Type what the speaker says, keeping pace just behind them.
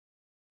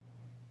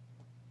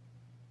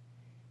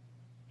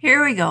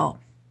Here we go.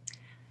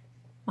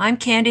 I'm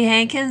Candy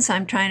Hankins.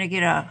 I'm trying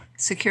to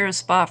secure a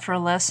spot for a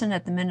lesson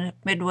at the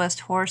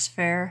Midwest Horse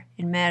Fair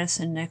in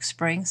Madison next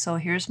spring. So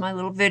here's my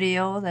little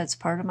video that's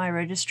part of my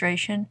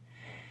registration.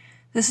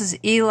 This is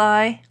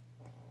Eli.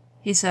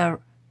 He's a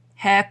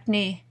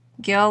Hackney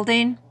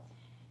gelding,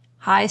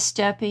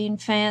 high-stepping,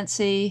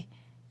 fancy.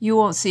 You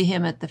won't see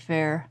him at the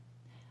fair,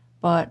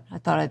 but I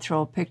thought I'd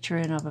throw a picture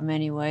in of him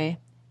anyway.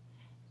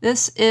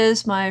 This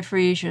is my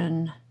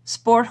Frisian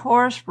sport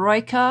horse,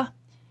 Roika.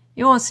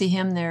 You won't see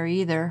him there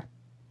either.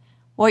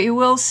 What you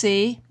will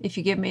see, if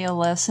you give me a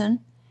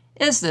lesson,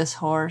 is this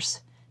horse,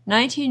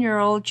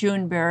 19-year-old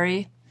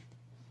Juneberry,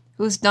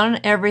 who's done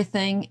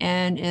everything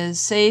and is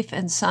safe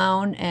and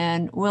sound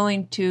and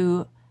willing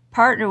to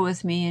partner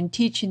with me in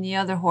teaching the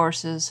other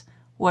horses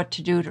what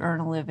to do to earn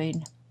a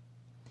living.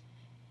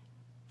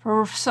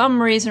 For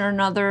some reason or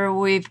another,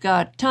 we've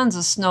got tons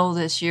of snow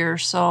this year,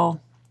 so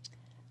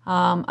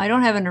I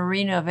don't have an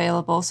arena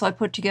available, so I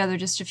put together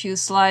just a few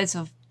slides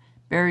of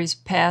Barry's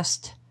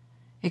past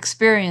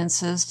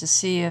experiences to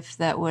see if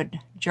that would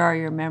jar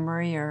your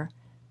memory or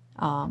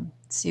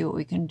see what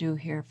we can do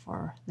here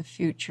for the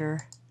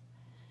future.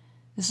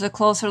 This is a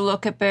closer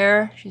look at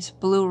Bear. She's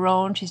blue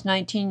roan. She's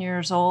 19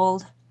 years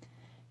old.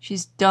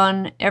 She's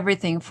done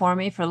everything for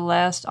me for the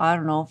last,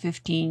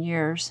 15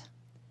 years.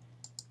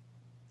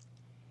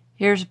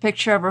 Here's a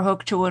picture of her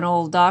hooked to an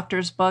old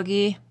doctor's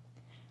buggy.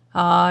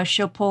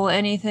 She'll pull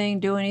anything,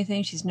 do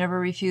anything. She's never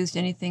refused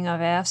anything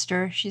I've asked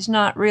her. She's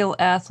not real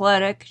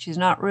athletic. She's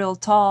not real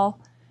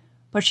tall,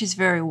 but she's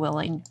very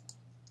willing.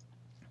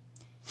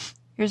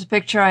 Here's a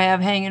picture I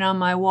have hanging on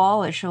my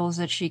wall. It shows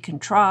that she can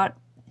trot.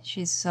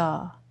 She's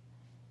a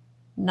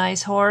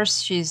nice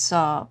horse. She's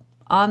on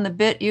the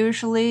bit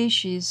usually.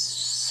 She's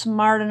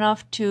smart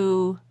enough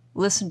to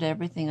listen to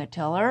everything I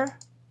tell her.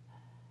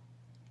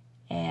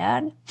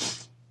 And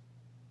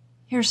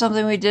here's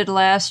something we did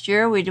last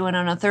year. We went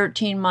on a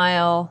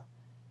 13-mile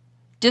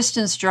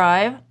distance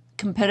drive,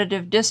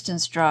 competitive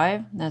distance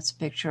drive. That's a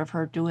picture of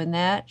her doing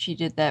that. She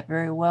did that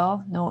very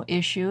well, no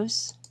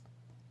issues.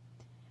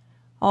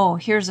 Oh,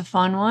 here's a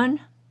fun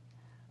one.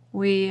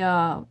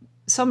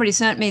 Somebody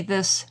sent me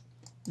this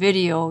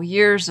video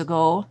years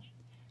ago.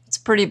 It's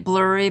pretty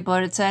blurry,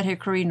 but it's at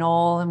Hickory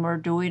Knoll, and we're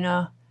doing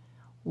a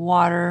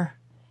water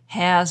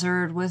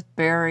hazard with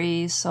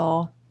berries,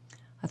 so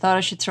I thought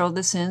I should throw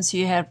this in so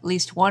you have at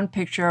least one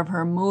picture of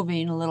her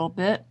moving a little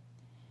bit.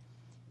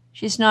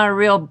 She's not a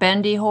real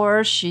bendy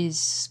horse.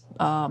 She's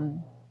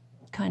kind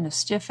of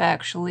stiff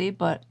actually,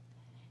 but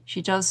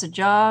she does the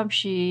job.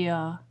 She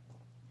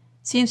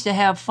seems to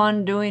have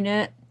fun doing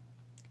it,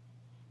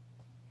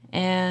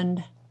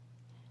 and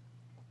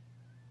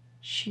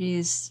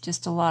she's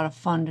just a lot of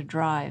fun to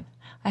drive.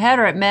 I had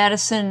her at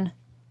Madison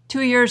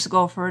 2 years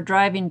ago for a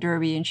driving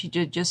derby, and she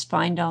did just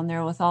fine down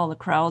there with all the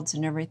crowds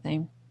and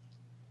everything.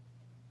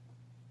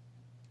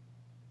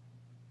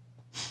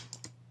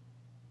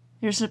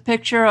 Here's a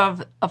picture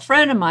of a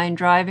friend of mine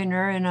driving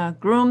her in a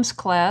groom's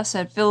class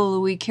at Phil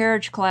Louis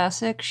Carriage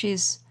Classic.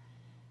 She's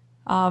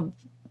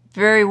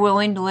very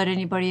willing to let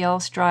anybody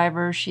else drive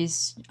her.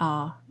 She's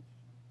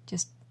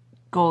just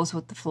goes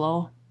with the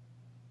flow.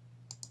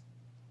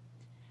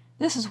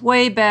 This is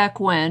way back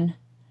when.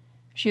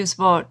 She was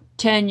about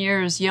 10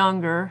 years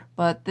younger,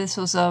 but this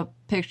was a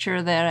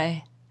picture that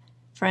a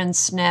friend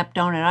snapped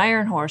down at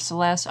Iron Horse, the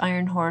last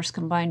Iron Horse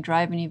combined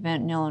driving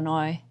event in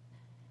Illinois.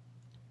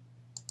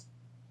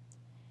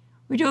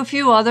 We do a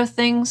few other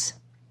things.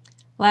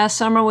 Last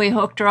summer we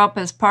hooked her up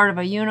as part of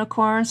a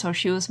unicorn, so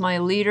she was my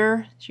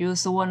leader. She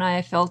was the one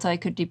I felt I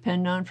could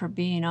depend on for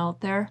being out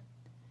there.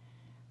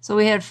 So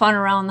we had fun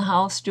around the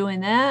house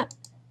doing that.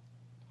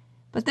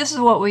 But this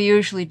is what we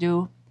usually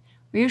do.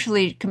 We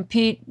usually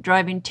compete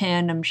driving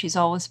tandem. She's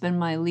always been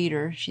my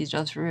leader. She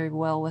does very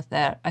well with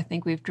that. I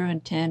think we've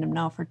driven tandem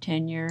now for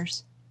 10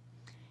 years.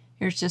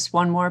 Here's just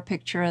one more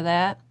picture of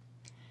that.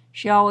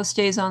 She always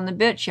stays on the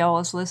bit. She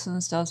always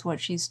listens, does what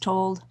she's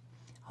told.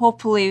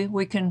 Hopefully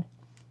we can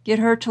get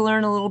her to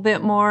learn a little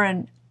bit more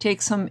and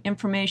take some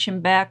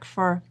information back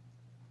for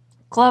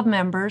club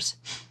members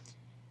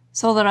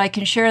so that I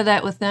can share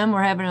that with them.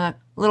 We're having a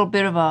little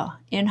bit of a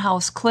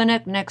in-house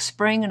clinic next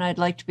spring, and I'd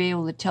like to be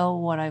able to tell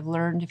what I've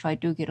learned if I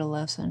do get a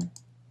lesson.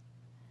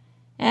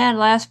 And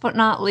last but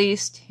not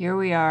least, here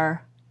we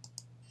are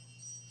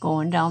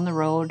going down the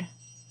road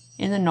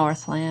in the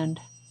Northland.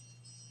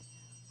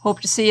 Hope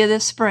to see you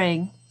this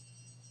spring.